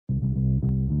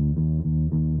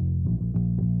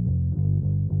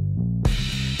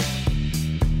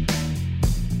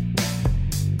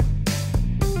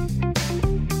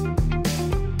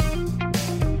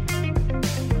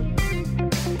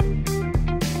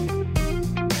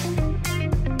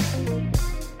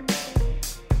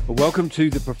Welcome to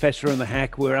The Professor and the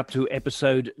Hack. We're up to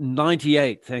episode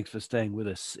 98. Thanks for staying with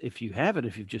us. If you have, and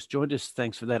if you've just joined us,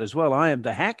 thanks for that as well. I am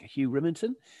the Hack, Hugh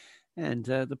Rimmington, and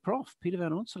the Prof, Peter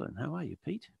Van Onselen. How are you,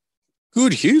 Pete?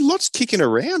 Good, Hugh. Lots kicking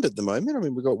around at the moment. I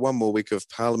mean, we've got one more week of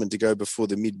Parliament to go before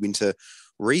the midwinter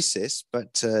recess,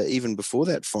 but even before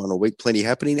that final week, plenty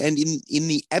happening. And in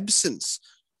the absence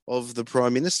of the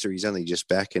Prime Minister, he's only just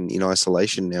back and in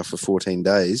isolation now for 14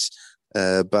 days.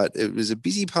 But it was a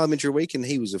busy parliamentary week, and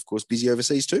he was, of course, busy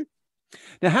overseas too.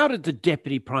 Now, how did the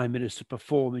Deputy Prime Minister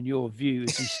perform, in your view,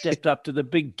 as he stepped up to the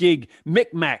big gig,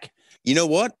 Micmac? You know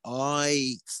what?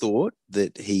 I thought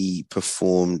that he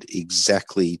performed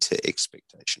exactly to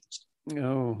expectations.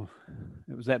 Oh,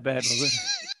 it was that bad, was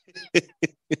it?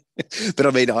 But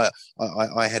I mean,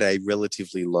 I had a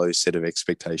relatively low set of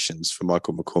expectations for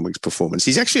Michael McCormack's performance.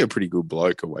 He's actually a pretty good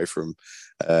bloke away from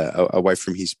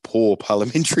his poor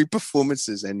parliamentary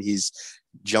performances and his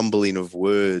jumbling of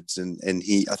words. And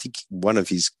I think one of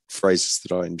his phrases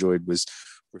that I enjoyed was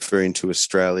referring to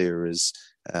Australia as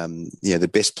the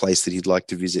best place that he'd like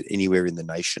to visit anywhere in the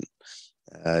nation.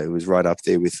 It was right up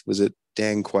there with, was it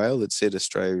Dan Quayle that said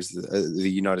Australia is the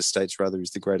United States rather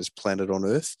is the greatest planet on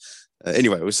earth?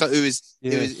 Anyway, it was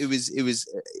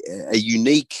a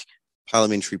unique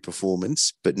parliamentary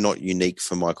performance, but not unique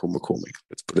for Michael McCormack.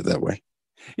 Let's put it that way.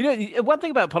 You know, one thing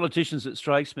about politicians that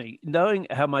strikes me, knowing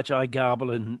how much I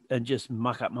garble and just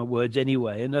muck up my words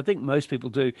anyway, and I think most people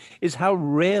do, is how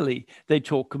rarely they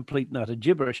talk complete and utter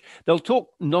gibberish. They'll talk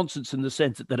nonsense in the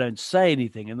sense that they don't say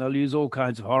anything, and they'll use all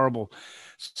kinds of horrible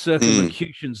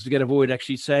circumlocutions to avoid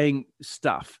actually saying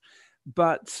stuff.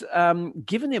 But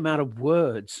given the amount of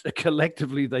words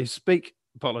collectively they speak,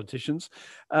 politicians,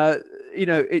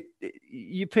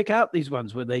 you pick out these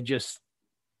ones where they just,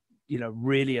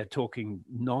 really are talking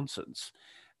nonsense.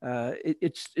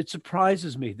 It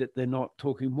surprises me that they're not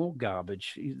talking more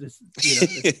garbage.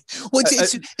 Well,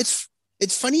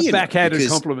 it's funny. A backhanded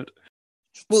compliment.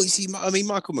 Well, you see, I mean,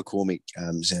 Michael McCormack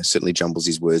certainly jumbles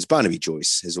his words. Barnaby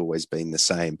Joyce has always been the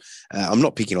same. I'm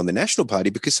not picking on the National Party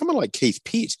because someone like Keith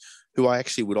Pitt, who I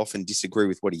actually would often disagree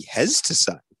with what he has to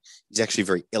say, is actually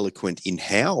very eloquent in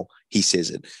how he says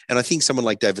it. And I think someone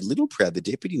like David Littleproud, the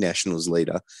Deputy Nationals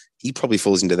leader, he probably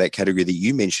falls into that category that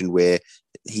you mentioned where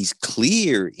he's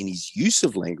clear in his use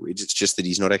of language. It's just that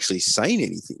he's not actually saying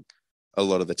anything a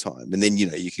lot of the time. And then,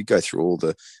 you could go through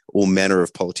all manner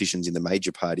of politicians in the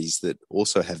major parties that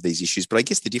also have these issues. But I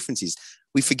guess the difference is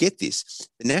we forget this.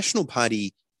 The National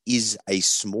Party is a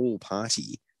small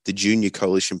party, the junior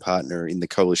coalition partner in the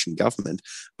coalition government,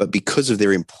 but because of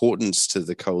their importance to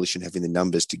the coalition having the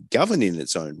numbers to govern in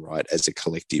its own right as a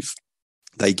collective,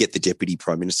 they get the deputy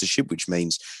prime ministership, which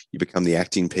means you become the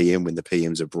acting PM when the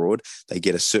PM's abroad. They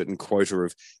get a certain quota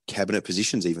of cabinet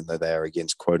positions, even though they are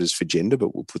against quotas for gender,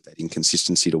 but we'll put that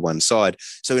inconsistency to one side.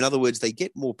 So in other words, they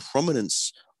get more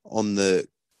prominence on the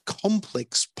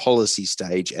complex policy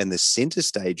stage and the centre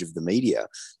stage of the media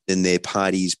than their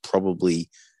parties probably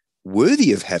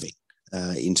worthy of having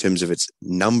in terms of its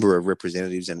number of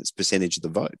representatives and its percentage of the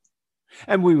vote.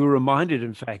 And we were reminded,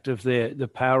 in fact, of the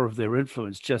power of their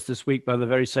influence just this week by the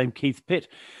very same Keith Pitt,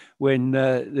 when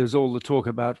there was all the talk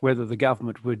about whether the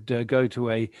government would go to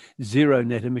a zero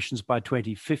net emissions by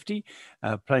 2050,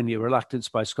 plainly a reluctance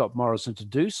by Scott Morrison to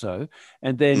do so.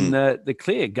 And then the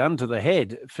clear gun to the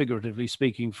head, figuratively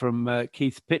speaking, from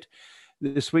Keith Pitt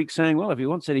this week saying, well, if he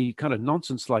wants any kind of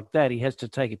nonsense like that, he has to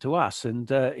take it to us, and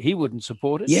he wouldn't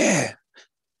support it. Yeah.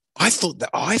 I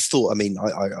mean,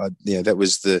 that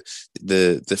was the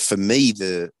for me,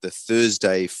 the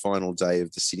Thursday final day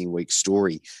of the sitting week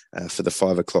story for the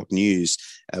 5 o'clock news.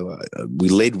 We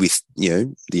led with,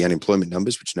 the unemployment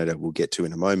numbers, which no doubt we'll get to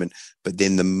in a moment. But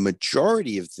then the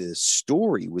majority of the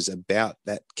story was about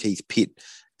that Keith Pitt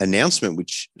announcement,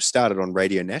 which started on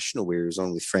Radio National, where he was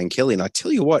on with Fran Kelly. And I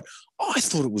tell you what, I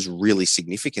thought it was really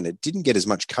significant. It didn't get as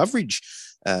much coverage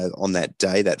on that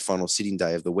day, that final sitting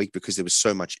day of the week, because there was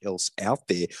so much else out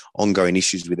there, ongoing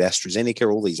issues with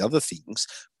AstraZeneca, all these other things.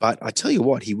 But I tell you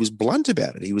what, he was blunt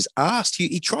about it. He was asked,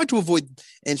 he tried to avoid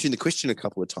answering the question a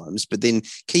couple of times, but then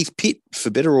Keith Pitt, for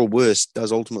better or worse,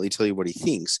 does ultimately tell you what he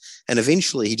thinks. And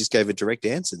eventually he just gave a direct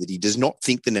answer that he does not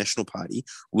think the National Party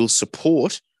will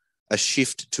support a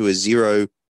shift to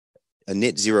a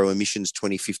net zero emissions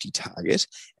 2050 target.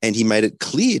 And he made it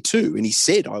clear too. And he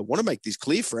said, I want to make this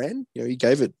clear, Fran, he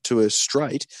gave it to us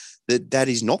straight, that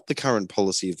is not the current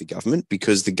policy of the government,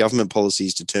 because the government policy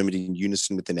is determined in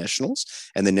unison with the Nationals,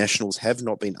 and the Nationals have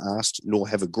not been asked nor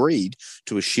have agreed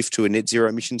to a shift to a net zero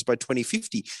emissions by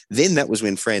 2050. Then that was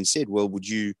when Fran said, well, would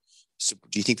you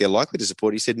do you think they're likely to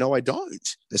support? He said, no, I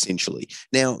don't, essentially.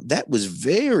 Now, that was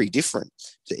very different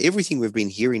to everything we've been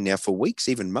hearing now for weeks,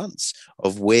 even months,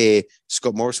 of where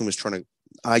Scott Morrison was trying to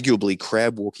arguably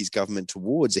crab walk his government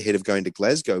towards ahead of going to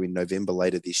Glasgow in November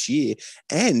later this year.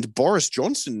 And Boris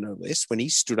Johnson, no less, when he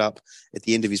stood up at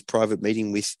the end of his private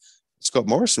meeting with Scott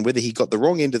Morrison, whether he got the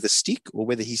wrong end of the stick or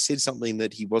whether he said something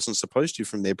that he wasn't supposed to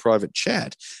from their private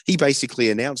chat, he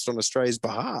basically announced on Australia's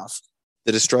behalf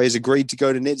that Australia's agreed to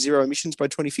go to net zero emissions by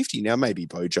 2050. Now, maybe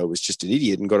Bojo was just an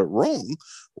idiot and got it wrong,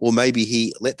 or maybe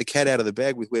he let the cat out of the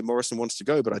bag with where Morrison wants to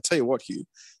go. But I tell you what, Hugh,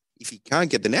 if he can't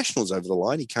get the Nationals over the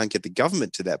line, he can't get the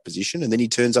government to that position, and then he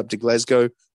turns up to Glasgow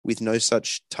with no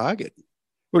such target.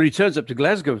 Well, he turns up to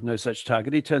Glasgow with no such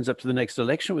target. He turns up to the next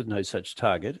election with no such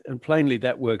target. And plainly,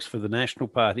 that works for the National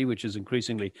Party, which is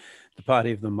increasingly the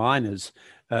party of the miners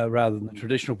rather than the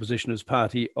traditional position as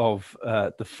party of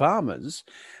the farmers.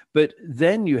 But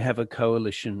then you have a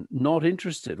coalition not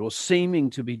interested or seeming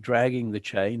to be dragging the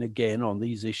chain again on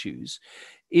these issues.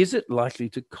 Is it likely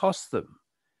to cost them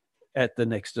at the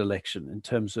next election in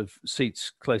terms of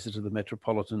seats closer to the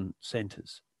metropolitan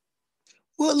centres?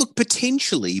 Well, look,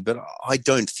 potentially, but I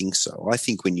don't think so. I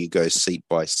think when you go seat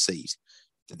by seat,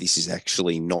 that this is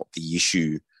actually not the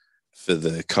issue for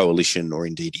the coalition or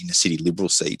indeed inner city Liberal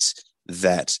seats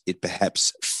that it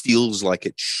perhaps feels like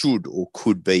it should or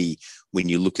could be when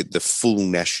you look at the full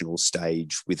national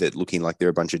stage with it looking like they're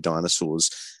a bunch of dinosaurs,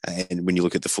 and when you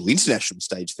look at the full international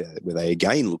stage where they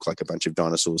again look like a bunch of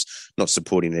dinosaurs not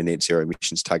supporting a net zero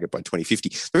emissions target by 2050.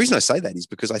 The reason I say that is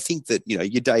because I think that, you know,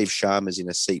 your Dave Sharmas in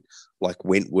a seat like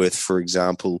Wentworth, for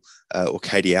example, or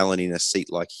Katie Allen in a seat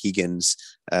like Higgins,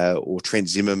 or Trent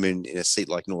Zimmerman in a seat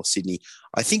like North Sydney,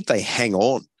 I think they hang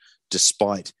on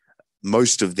despite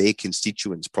most of their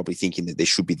constituents probably thinking that there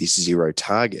should be this zero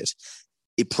target.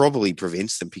 It probably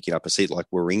prevents them picking up a seat like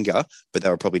Warringah, but they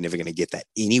were probably never going to get that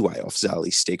anyway off Zali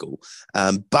Steggall.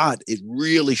 But it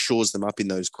really shores them up in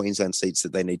those Queensland seats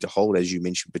that they need to hold, as you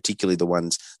mentioned, particularly the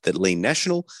ones that lean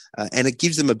national, and it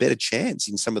gives them a better chance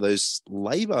in some of those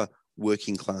Labor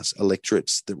working class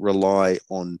electorates that rely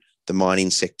on the mining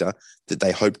sector that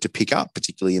they hope to pick up,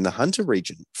 particularly in the Hunter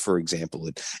region, for example.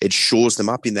 It shores them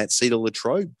up in that seat of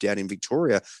Latrobe down in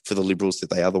Victoria for the Liberals that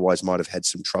they otherwise might have had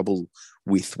some trouble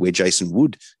with, where Jason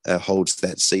Wood holds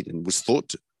that seat and was thought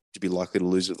to be likely to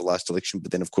lose at the last election.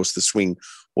 But then, of course, the swing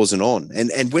wasn't on.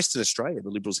 And Western Australia, the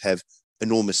Liberals have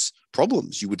enormous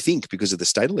problems, you would think, because of the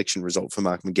state election result for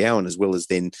Mark McGowan, as well as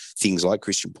then things like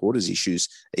Christian Porter's issues,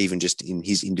 even just in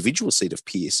his individual seat of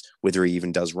Pearce, whether he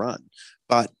even does run.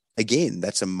 But again,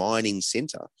 that's a mining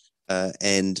centre,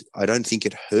 and I don't think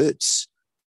it hurts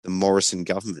the Morrison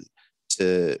government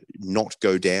to not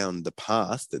go down the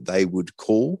path that they would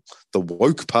call the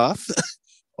woke path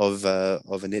of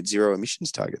a net zero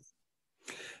emissions target.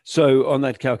 So on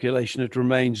that calculation, it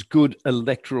remains good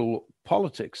electoral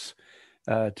politics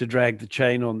to drag the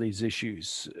chain on these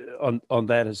issues, on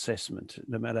that assessment,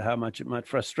 no matter how much it might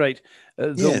frustrate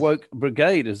the woke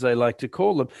brigade, as they like to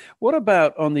call them. What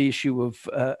about on the issue of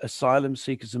asylum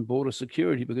seekers and border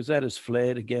security? Because that has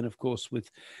flared again, of course, with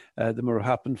the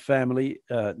Murhapan family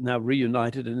now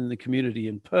reunited and in the community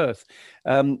in Perth.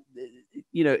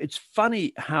 You know, it's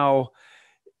funny how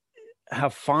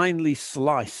finely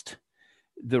sliced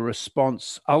the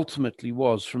response ultimately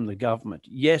was from the government.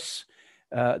 Yes,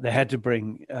 they had to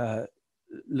bring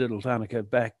little Tanaka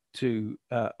back to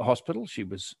a hospital. She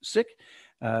was sick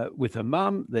with her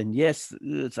mum. Then yes,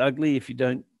 it's ugly if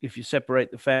you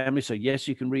separate the family. So yes,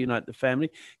 you can reunite the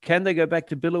family. Can they go back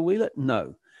to Biloela?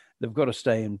 No. They've got to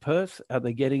stay in Perth. Are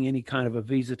they getting any kind of a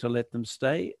visa to let them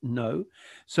stay? No.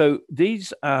 So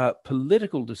these are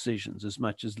political decisions as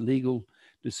much as legal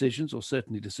decisions, or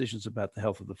certainly decisions about the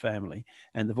health of the family.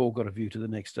 And they've all got a view to the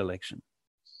next election.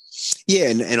 Yeah,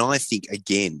 and I think,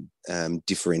 again,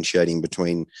 differentiating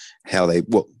between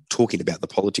talking about the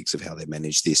politics of how they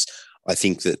manage this, I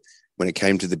think that when it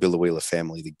came to the Biloela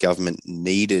family, the government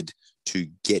needed to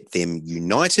get them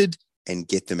united and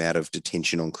get them out of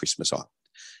detention on Christmas Island.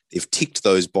 They've ticked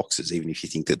those boxes, even if you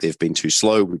think that they've been too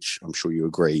slow, which I'm sure you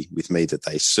agree with me that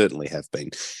they certainly have been.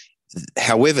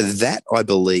 However, that, I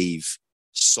believe,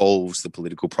 solves the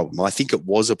political problem. I think it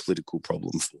was a political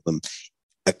problem for them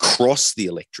across the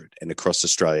electorate and across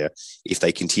Australia if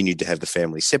they continued to have the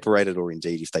family separated, or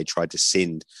indeed if they tried to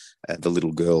send the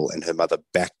little girl and her mother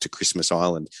back to Christmas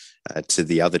Island to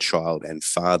the other child and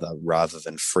father rather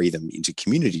than free them into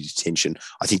community detention.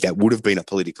 I think that would have been a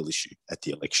political issue at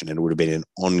the election and it would have been an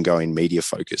ongoing media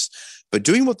focus. But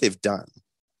doing what they've done,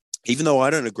 even though I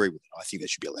don't agree with it, I think they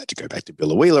should be allowed to go back to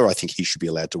Biloela. I think he should be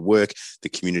allowed to work. The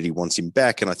community wants him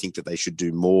back, and I think that they should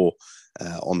do more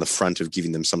on the front of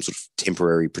giving them some sort of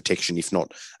temporary protection, if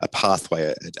not a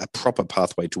pathway, a proper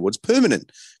pathway towards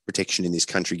permanent protection in this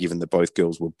country, given that both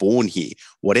girls were born here,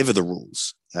 whatever the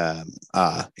rules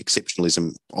are.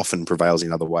 Exceptionalism often prevails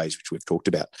in other ways, which we've talked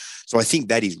about. So I think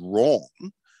that is wrong,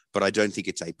 but I don't think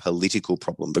it's a political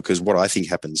problem, because what I think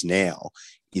happens now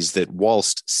is that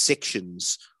whilst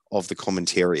sections of the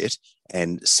commentariat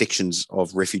and sections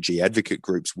of refugee advocate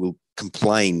groups will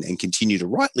complain and continue to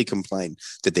rightly complain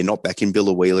that they're not back in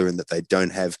Biloela and that they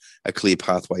don't have a clear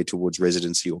pathway towards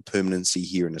residency or permanency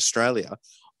here in Australia,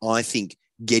 I think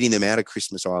getting them out of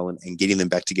Christmas Island and getting them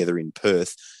back together in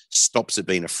Perth stops it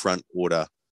being a front order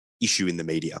issue in the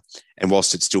media. And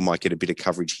whilst it still might get a bit of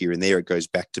coverage here and there, it goes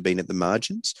back to being at the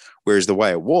margins. Whereas the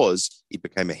way it was, it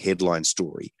became a headline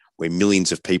story where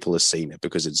millions of people have seen it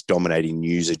because it's dominating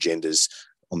news agendas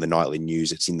on the nightly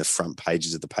news. It's in the front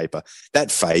pages of the paper. That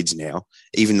fades now,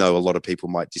 even though a lot of people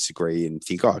might disagree and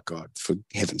think, oh, God, for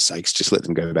heaven's sakes, just let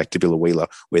them go back to Biloela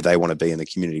where they want to be and the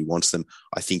community wants them.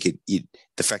 I think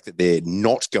the fact that they're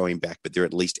not going back, but they're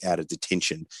at least out of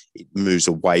detention, it moves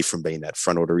away from being that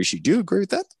front order issue. Do you agree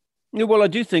with that? Yeah, well, I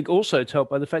do think also it's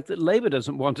helped by the fact that Labor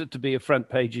doesn't want it to be a front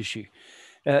page issue.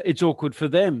 It's awkward for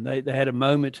them. They had a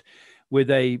moment where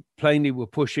they plainly were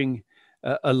pushing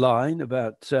a line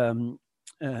about,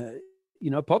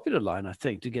 a popular line, I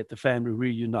think, to get the family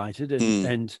reunited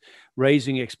and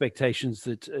raising expectations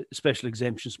that special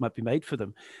exemptions might be made for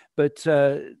them. But,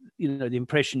 the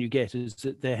impression you get is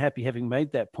that they're happy having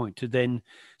made that point to then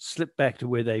slip back to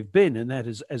where they've been. And that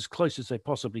is as close as they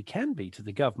possibly can be to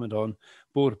the government on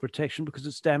border protection because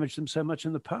it's damaged them so much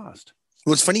in the past.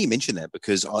 Well, it's funny you mention that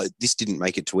because this didn't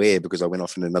make it to air because I went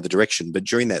off in another direction. But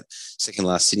during that second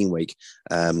last sitting week,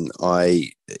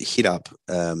 I hit up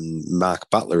Mark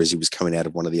Butler as he was coming out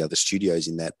of one of the other studios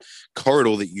in that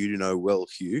corridor that you know well,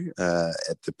 Hugh,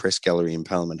 at the press gallery in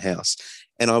Parliament House.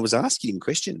 And I was asking him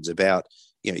questions about,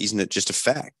 isn't it just a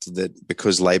fact that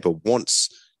because Labor wants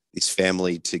this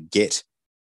family to get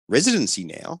residency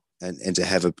now and to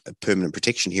have a permanent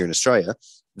protection here in Australia,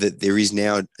 that there is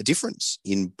now a difference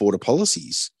in border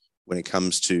policies when it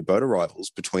comes to boat arrivals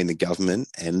between the government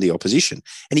and the opposition.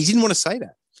 And he didn't want to say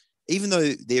that, even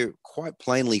though there quite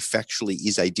plainly factually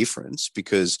is a difference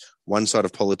because one side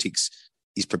of politics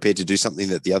is prepared to do something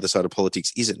that the other side of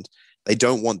politics isn't. They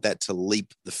don't want that to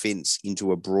leap the fence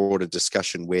into a broader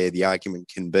discussion where the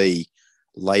argument can be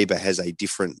Labor has a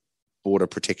different border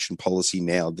protection policy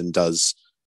now than does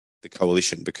the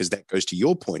coalition, because that goes to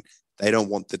your point. They don't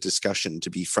want the discussion to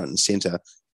be front and centre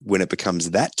when it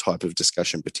becomes that type of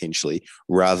discussion potentially,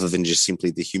 rather than just simply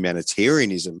the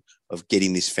humanitarianism of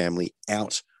getting this family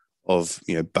out of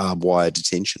barbed wire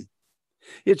detention.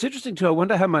 It's interesting too. I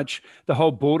wonder how much the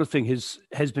whole border thing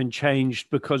has been changed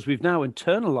because we've now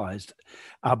internalized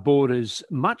our borders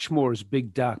much more as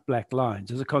big, dark, black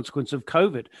lines as a consequence of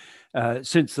COVID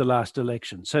since the last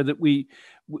election, so that we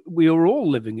are all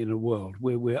living in a world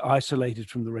where we're isolated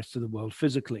from the rest of the world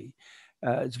physically.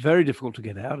 It's very difficult to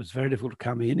get out. It's very difficult to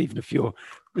come in, even if you're,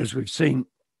 as we've seen,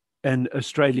 an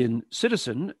Australian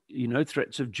citizen,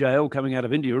 threats of jail coming out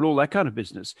of India and all that kind of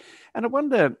business. And I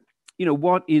wonder,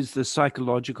 what is the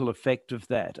psychological effect of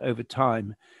that over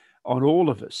time on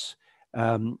all of us?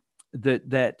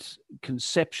 That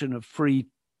conception of free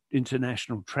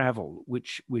international travel,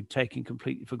 which we're taking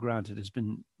completely for granted, has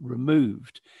been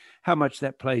removed. How much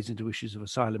that plays into issues of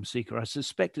asylum seeker, I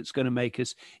suspect it's going to make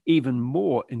us even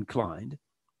more inclined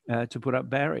to put up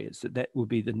barriers. That will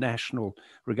be the national,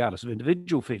 regardless of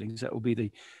individual feelings, that will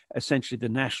be essentially the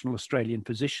national Australian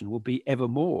position will be ever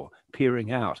more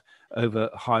peering out over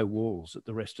high walls at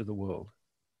the rest of the world.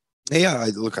 Yeah,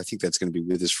 I think that's going to be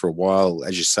with us for a while.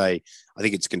 As you say, I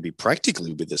think it's going to be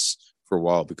practically with us for a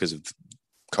while because of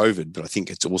COVID, but I think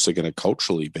it's also going to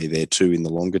culturally be there too in the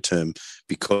longer term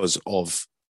because of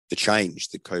the change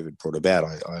that COVID brought about.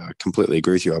 I completely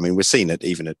agree with you. I mean, we're seeing it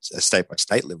even at a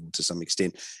state-by-state level to some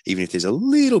extent, even if there's a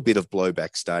little bit of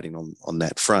blowback starting on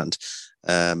that front.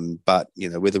 But,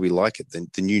 whether we like it,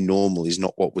 the new normal is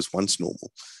not what was once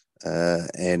normal.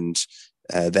 And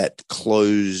that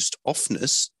closed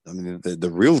offness, I mean, the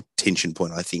real tension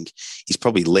point, I think, is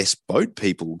probably less boat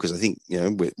people, because I think,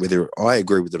 whether I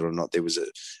agree with it or not, there was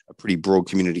a pretty broad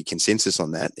community consensus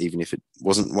on that, even if it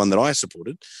wasn't one that I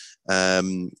supported. I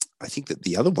think that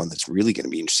the other one that's really going to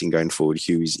be interesting going forward,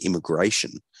 Hugh, is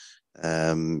immigration,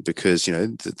 because,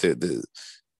 the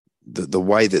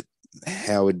way that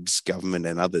Howard's government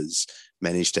and others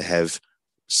managed to have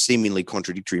seemingly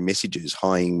contradictory messages,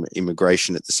 high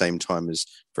immigration at the same time as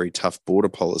very tough border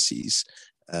policies.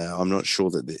 I'm not sure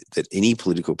that any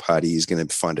political party is going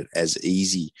to find it as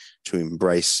easy to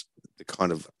embrace the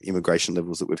kind of immigration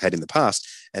levels that we've had in the past,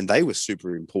 and they were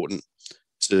super important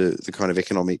to the kind of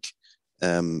economic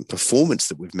performance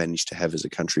that we've managed to have as a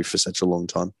country for such a long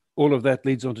time. All of that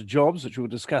leads on to jobs, which we'll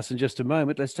discuss in just a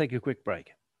moment. Let's take a quick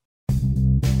break.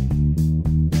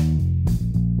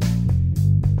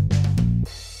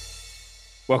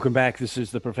 Welcome back. This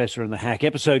is The Professor and the Hack,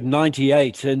 episode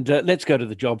 98. And let's go to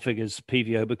the job figures,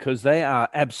 PVO, because they are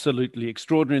absolutely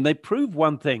extraordinary. And they prove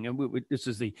one thing, and this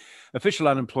is the official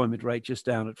unemployment rate just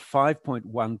down at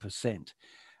 5.1%.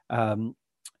 And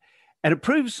it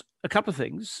proves a couple of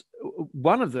things.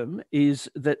 One of them is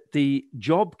that the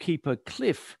JobKeeper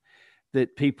cliff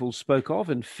that people spoke of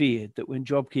and feared, that when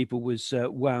JobKeeper was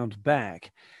wound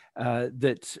back,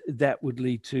 that would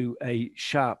lead to a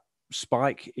sharp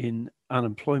spike in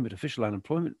unemployment, official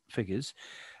unemployment figures,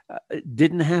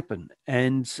 didn't happen.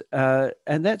 And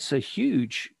that's a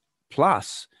huge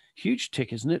plus, huge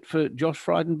tick, isn't it, for Josh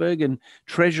Frydenberg and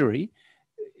Treasury,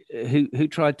 who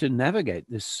tried to navigate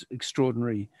this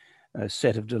extraordinary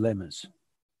set of dilemmas.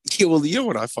 Yeah, well, you know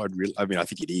what I find I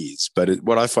think it is, but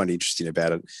what I find interesting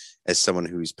about it, as someone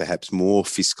who is perhaps more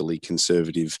fiscally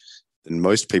conservative than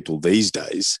most people these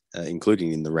days,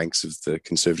 including in the ranks of the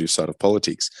conservative side of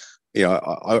politics,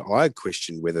 I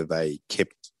question whether they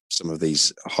kept some of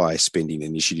these high spending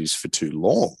initiatives for too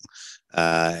long.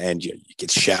 And you get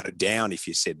shouted down if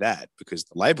you said that, because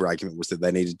the Labor argument was that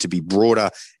they needed to be broader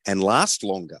and last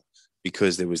longer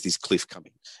because there was this cliff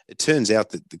coming. It turns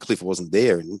out that the cliff wasn't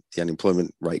there and the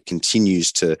unemployment rate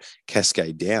continues to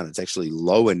cascade down. It's actually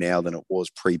lower now than it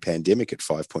was pre-pandemic at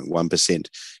 5.1%,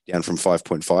 down from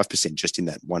 5.5% just in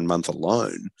that 1 month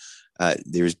alone.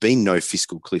 There has been no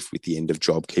fiscal cliff with the end of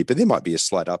JobKeeper. There might be a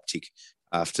slight uptick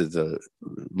after the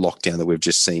lockdown that we've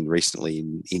just seen recently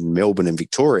in Melbourne and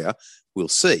Victoria. We'll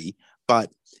see.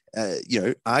 But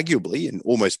arguably, and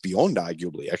almost beyond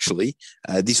arguably, actually,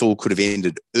 this all could have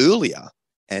ended earlier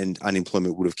and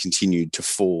unemployment would have continued to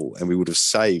fall and we would have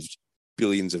saved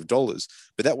billions of dollars.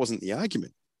 But that wasn't the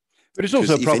argument. But it's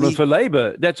also a problem for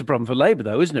Labor. That's a problem for Labor,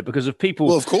 though, isn't it? Because if people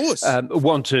well, of course.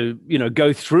 Want to,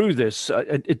 go through this,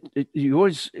 you're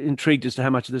always intrigued as to how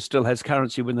much of this still has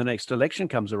currency when the next election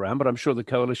comes around. But I'm sure the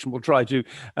coalition will try to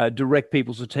direct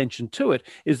people's attention to it.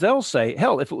 Is they'll say,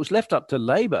 hell, if it was left up to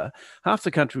Labor, half the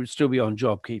country would still be on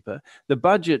JobKeeper. The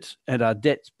budget and our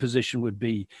debt position would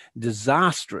be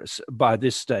disastrous by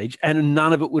this stage, and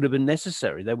none of it would have been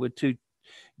necessary. They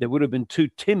would have been too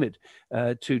timid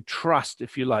to trust,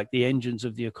 if you like, the engines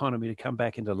of the economy to come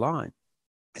back into line.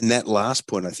 And that last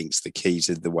point, I think, is the key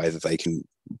to the way that they can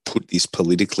put this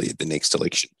politically at the next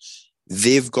election.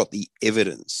 They've got the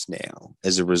evidence now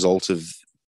as a result of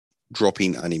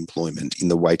dropping unemployment in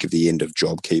the wake of the end of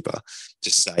JobKeeper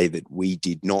to say that we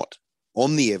did not,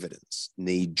 on the evidence,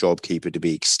 need JobKeeper to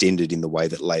be extended in the way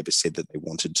that Labor said that they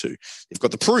wanted to. They've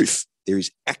got the proof. There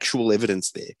is actual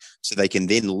evidence there. So they can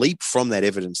then leap from that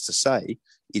evidence to say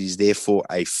it is therefore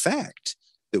a fact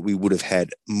that we would have had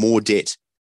more debt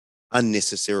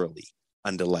unnecessarily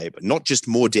under Labor. Not just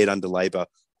more debt under Labor,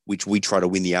 which we try to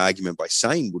win the argument by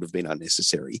saying would have been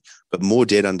unnecessary, but more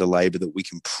debt under Labor that we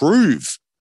can prove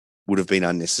would have been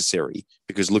unnecessary,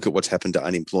 because look at what's happened to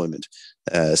unemployment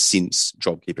since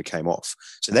JobKeeper came off.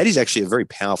 So that is actually a very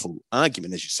powerful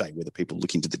argument, as you say. Whether people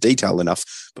look into the detail enough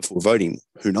before voting,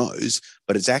 who knows?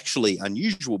 But it's actually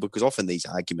unusual, because often these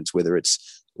arguments, whether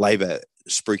it's Labor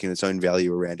spruiking its own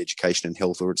value around education and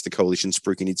health, or it's the coalition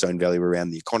spruiking its own value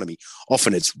around the economy,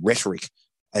 often it's rhetoric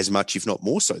as much, if not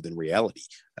more so, than reality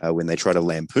when they try to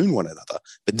lampoon one another.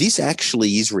 But this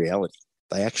actually is reality.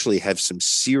 They actually have some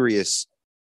serious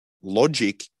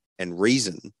logic and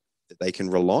reason that they can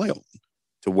rely on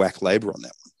to whack Labor on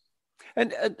that one.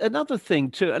 And another thing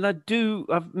too, and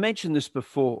I've mentioned this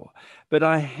before, but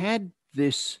I had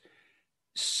this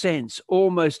sense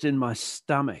almost in my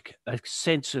stomach, a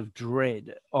sense of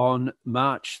dread on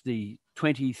March the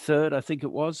 23rd, I think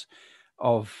it was,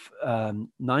 of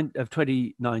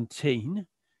 2019.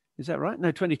 Is that right? No,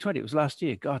 2020. It was last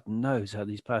year. God knows how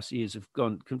these past years have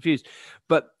gone confused.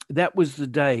 But that was the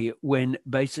day when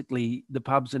basically the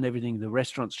pubs and everything, the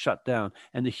restaurants shut down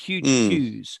and the huge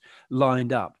queues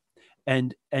lined up.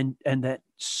 And that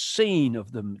scene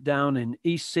of them down in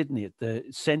East Sydney at the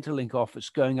Centrelink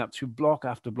office, going up through block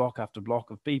after block after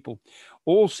block of people,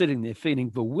 all sitting there feeling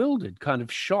bewildered, kind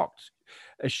of shocked,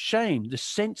 ashamed, the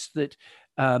sense that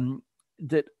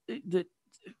that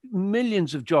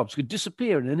millions of jobs could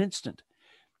disappear in an instant.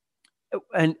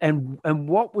 And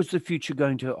what was the future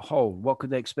going to hold? What could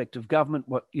they expect of government?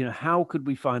 How could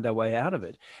we find our way out of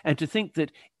it? And to think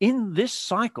that in this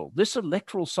cycle, this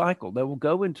electoral cycle, they will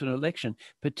go into an election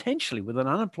potentially with an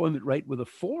unemployment rate with a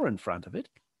 4 in front of it.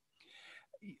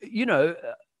 you know,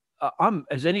 I'm,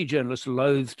 as any journalist,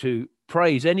 loath to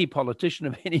praise any politician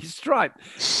of any stripe,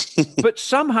 but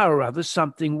somehow or other,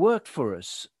 something worked for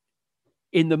us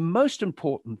in the most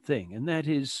important thing, and that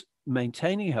is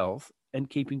maintaining health and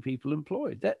keeping people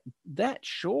employed. That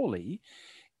surely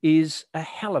is a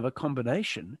hell of a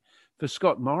combination for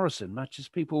Scott Morrison, much as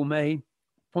people may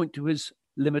point to his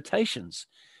limitations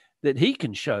that he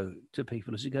can show to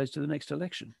people as he goes to the next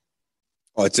election.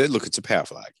 Oh, it's a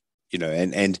powerful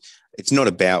argument, and it's not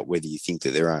about whether you think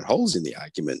that there aren't holes in the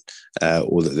argument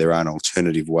or that there aren't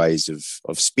alternative ways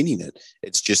of spinning it.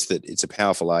 It's just that it's a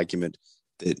powerful argument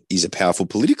that is a powerful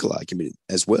political argument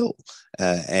as well.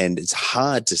 And it's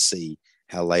hard to see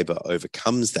how Labor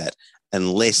overcomes that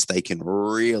unless they can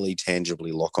really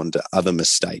tangibly lock onto other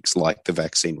mistakes like the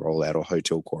vaccine rollout or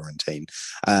hotel quarantine.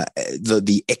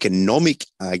 The economic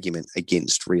argument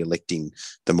against re-electing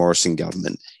the Morrison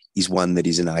government is one that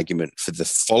is an argument for the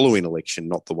following election,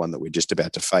 not the one that we're just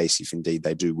about to face, if indeed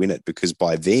they do win it, because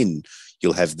by then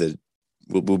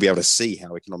we'll be able to see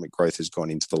how economic growth has gone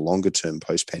into the longer term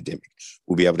post-pandemic.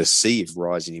 We'll be able to see if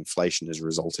rising inflation has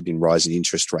resulted in rising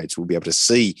interest rates. We'll be able to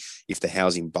see if the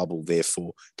housing bubble,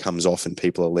 therefore, comes off and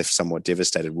people are left somewhat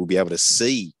devastated. We'll be able to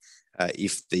see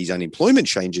if these unemployment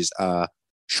changes are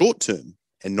short-term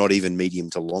and not even medium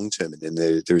to long-term. And then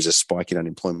there is a spike in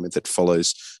unemployment that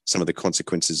follows some of the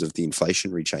consequences of the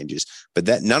inflationary changes. But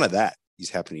none of that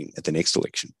is happening at the next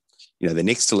election. The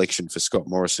next election for Scott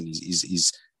Morrison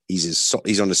is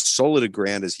he's on as solid a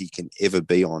ground as he can ever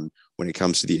be on when it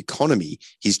comes to the economy.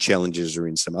 His challenges are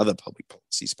in some other public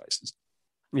policy spaces.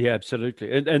 Yeah,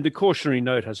 absolutely. And the cautionary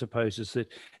note, I suppose, is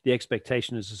that the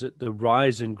expectation is that the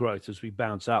rise in growth as we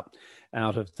bounce up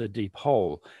out of the deep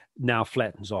hole now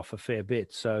flattens off a fair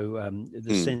bit. So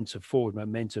the sense of forward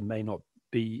momentum may not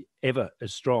be ever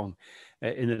as strong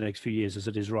in the next few years as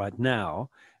it is right now.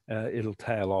 It'll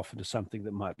tail off into something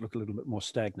that might look a little bit more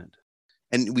stagnant.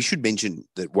 And we should mention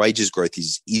that wages growth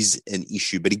is an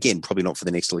issue, but again, probably not for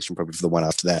the next election, probably for the one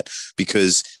after that,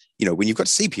 because when you've got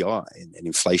CPI and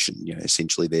inflation,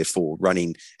 essentially therefore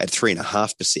running at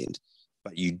 3.5%,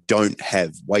 but you don't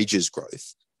have wages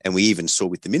growth. And we even saw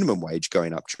with the minimum wage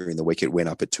going up during the week, it went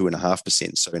up at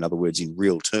 2.5%. So in other words, in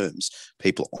real terms,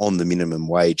 people on the minimum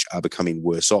wage are becoming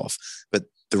worse off. But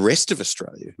the rest of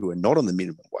Australia who are not on the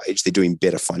minimum wage, they're doing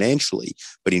better financially,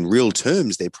 but in real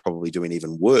terms, they're probably doing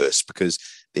even worse because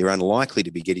they're unlikely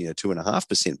to be getting a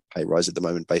 2.5% pay rise at the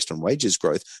moment based on wages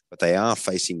growth, but they are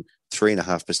facing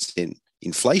 3.5%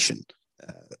 inflation,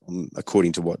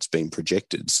 according to what's been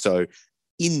projected. So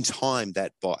in time,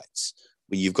 that bites.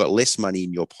 When you've got less money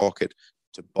in your pocket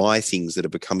to buy things that are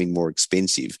becoming more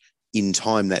expensive, in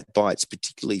time that bites,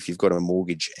 particularly if you've got a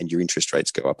mortgage and your interest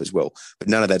rates go up as well. But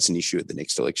none of that's an issue at the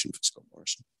next election for Scott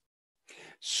Morrison.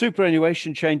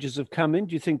 Superannuation changes have come in.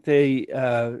 Do you think there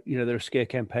are scare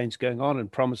campaigns going on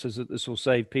and promises that this will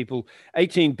save people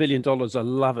 $18 billion? I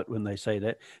love it when they say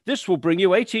that. This will bring you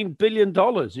 $18 billion.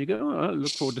 You go, oh, I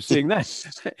look forward to seeing that.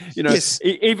 Yes.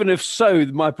 Even if so,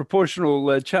 my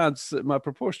proportional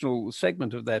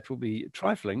segment of that will be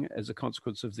trifling as a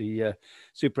consequence of the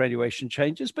superannuation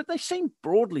changes. But they seem,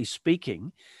 broadly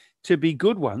speaking, to be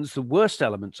good ones. The worst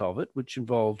elements of it, which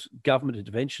involved government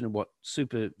intervention and what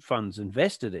super funds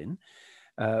invested in,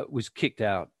 was kicked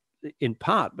out in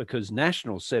part because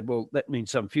Nationals said, well, that means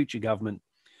some future government,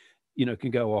 can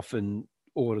go off and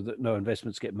order that no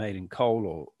investments get made in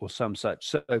coal or some such.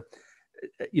 So,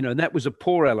 and that was a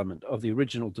poor element of the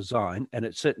original design, and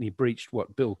it certainly breached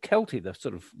what Bill Kelty,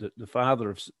 the father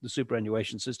of the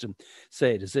superannuation system,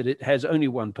 said, is that it has only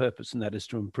one purpose, and that is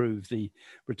to improve the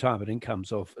retirement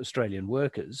incomes of Australian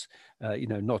workers,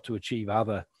 not to achieve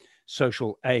other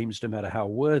social aims, no matter how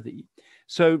worthy.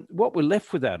 So what we're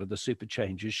left with out of the super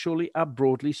changes surely are,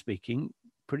 broadly speaking,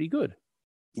 pretty good.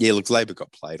 Yeah, look, Labor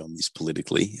got played on this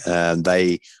politically.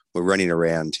 They were running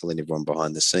around telling everyone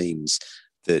behind the scenes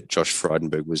that Josh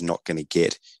Frydenberg was not going to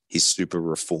get his super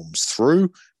reforms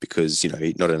through because,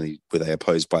 not only were they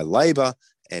opposed by Labor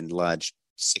and large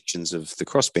sections of the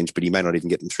crossbench, but he may not even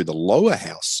get them through the lower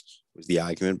house, was the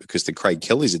argument, because the Craig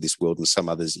Kellys of this world and some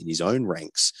others in his own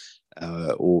ranks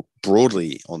or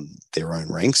broadly on their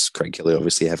own ranks, Craig Kelly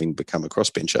obviously having become a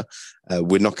crossbencher,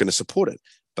 we're not going to support it.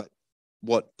 But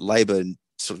what Labor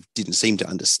sort of didn't seem to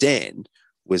understand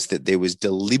was that there was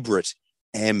deliberate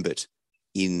ambit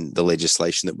in the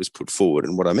legislation that was put forward.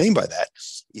 And what I mean by that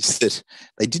is that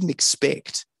they didn't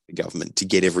expect the government to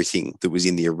get everything that was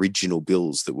in the original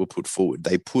bills that were put forward.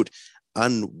 They put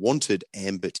unwanted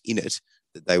ambit in it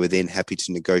that they were then happy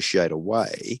to negotiate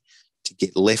away to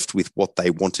get left with what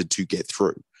they wanted to get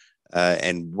through.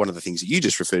 And one of the things that you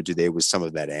just referred to there was some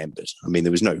of that ambit. I mean,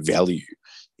 there was no value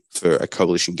for a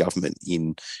coalition government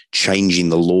in changing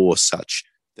the law such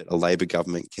that a Labor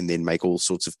government can then make all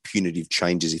sorts of punitive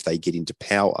changes if they get into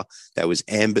power. That was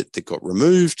ambit that got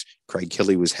removed. Craig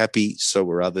Kelly was happy, so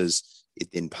were others. It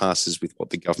then passes with what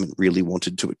the government really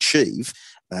wanted to achieve.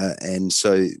 And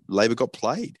so Labor got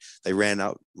played. They ran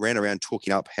around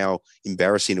talking up how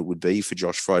embarrassing it would be for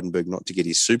Josh Frydenberg not to get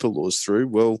his super laws through.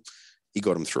 Well, he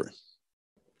got them through.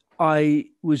 I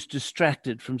was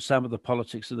distracted from some of the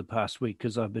politics of the past week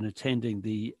because I've been attending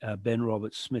the Ben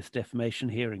Roberts-Smith defamation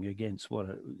hearing against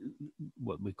what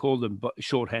we call them, but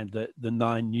shorthand, the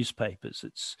 9 newspapers.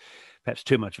 It's perhaps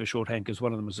too much of a shorthand because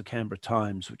one of them was the Canberra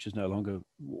Times, which is no longer,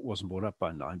 wasn't brought up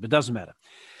by 9, but doesn't matter.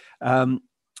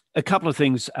 A couple of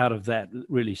things out of that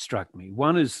really struck me.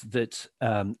 One is that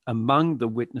among the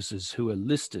witnesses who are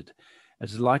listed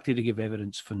as likely to give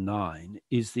evidence for 9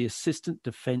 is the Assistant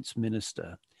Defence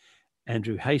Minister,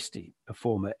 Andrew Hastie, a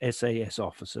former SAS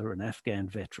officer, an Afghan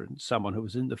veteran, someone who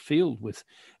was in the field with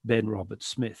Ben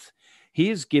Roberts-Smith. He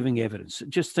is giving evidence.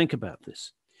 Just think about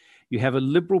this. You have a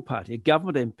Liberal Party, a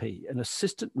government MP, an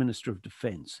Assistant Minister of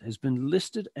Defence, has been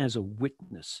listed as a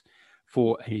witness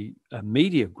for a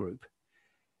media group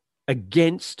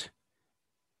against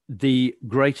the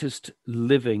greatest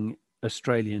living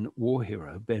Australian war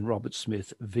hero, Ben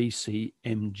Roberts-Smith,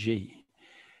 VCMG.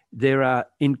 There are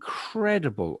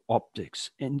incredible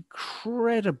optics,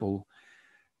 incredible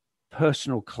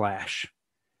personal clash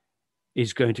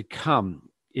is going to come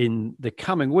in the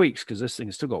coming weeks, because this thing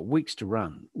has still got weeks to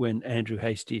run, when Andrew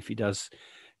Hastie, if he does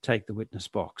take the witness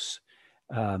box,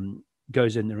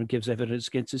 goes in there and gives evidence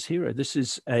against his hero. This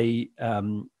is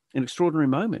an extraordinary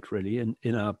moment, really,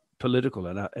 in our political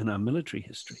and our military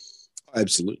history.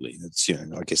 Absolutely. It's,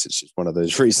 I guess it's just one of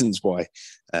those reasons why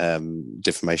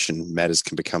defamation matters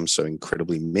can become so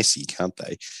incredibly messy, can't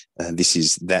they? This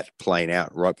is that playing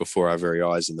out right before our very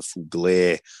eyes in the full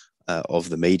glare of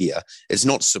the media. It's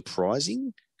not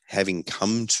surprising, having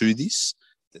come to this,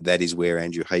 that is where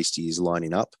Andrew Hastie is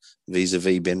lining up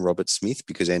vis-a-vis Ben Roberts-Smith,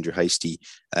 because Andrew Hastie,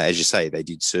 as you say, they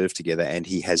did serve together, and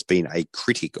he has been a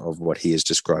critic of what he has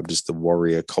described as the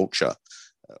warrior culture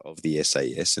of the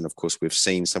SAS. And of course, we've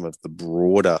seen some of the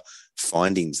broader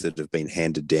findings that have been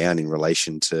handed down in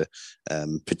relation to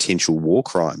potential war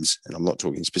crimes. And I'm not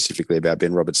talking specifically about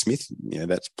Ben Roberts-Smith.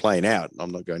 That's playing out.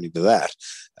 I'm not going into that.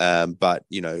 But,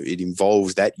 it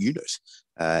involves that unit.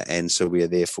 And so we are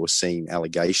therefore seeing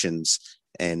allegations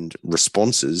and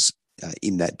responses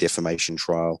in that defamation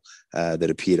trial that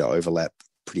appear to overlap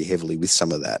pretty heavily with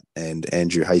some of that. And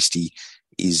Andrew Hastie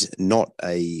is not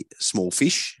a small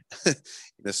fish in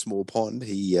a small pond.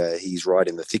 He's right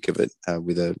in the thick of it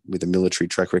with a military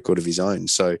track record of his own.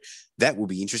 So that will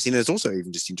be interesting. And it's also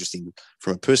even just interesting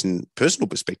from a personal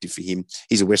perspective for him.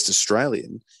 He's a West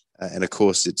Australian. And of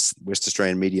course, it's West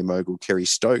Australian media mogul Kerry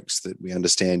Stokes that we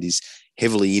understand is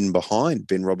heavily in behind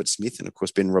Ben Roberts-Smith. And of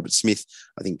course, Ben Roberts-Smith,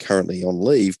 I think, currently on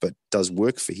leave, but does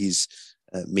work for his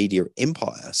media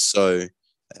empire. So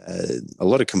a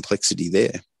lot of complexity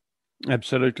there.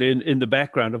 Absolutely. In the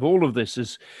background of all of this,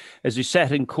 as we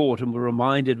sat in court and were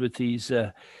reminded with these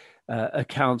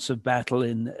accounts of battle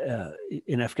in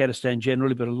Afghanistan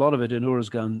generally, but a lot of it in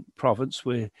Uruzgan province,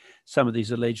 where some of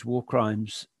these alleged war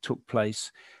crimes took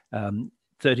place.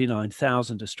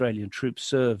 39,000 Australian troops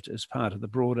served as part of the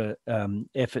broader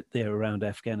effort there around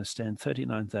Afghanistan,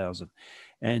 39,000.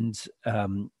 And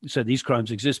so these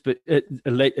crimes exist, but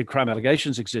crime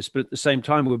allegations exist. But at the same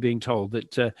time, we're being told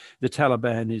that the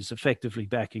Taliban is effectively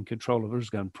back in control of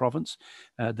Uruzgan province,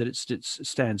 that it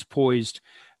stands poised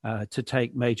to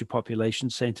take major population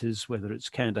centers, whether it's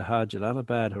Kandahar,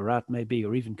 Jalalabad, Herat maybe,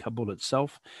 or even Kabul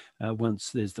itself,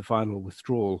 once there's the final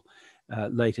withdrawal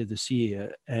later this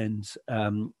year. And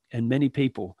many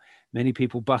people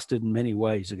busted in many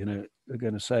ways are going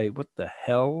to say, what the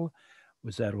hell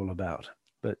was that all about?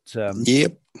 But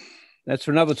yep, that's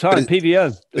for another time.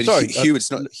 PVO. Sorry, Hugh.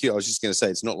 It's not. Hugh, I was just going to say,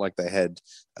 it's not like they had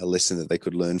a lesson that they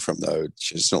could learn from, though.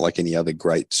 It's not like any other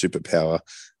great superpower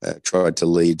tried to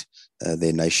lead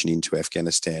their nation into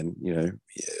Afghanistan. A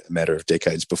matter of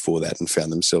decades before that, and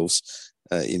found themselves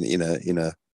in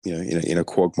a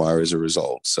quagmire as a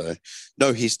result. So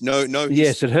yes,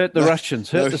 it hurt the Russians,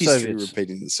 hurt the Soviets.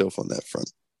 Repeating itself on that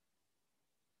front.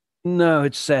 No,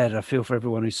 it's sad. I feel for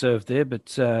everyone who served there,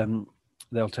 but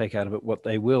they'll take out of it what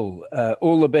they will.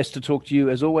 All the best to talk to you,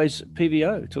 as always,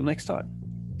 PVO. Till next time.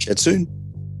 Chat soon.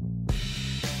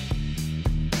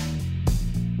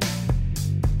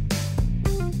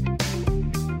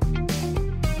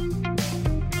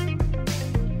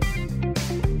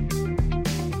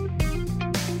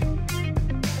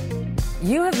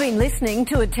 You have been listening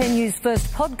to a 10 News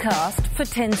First podcast for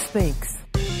 10 Speaks.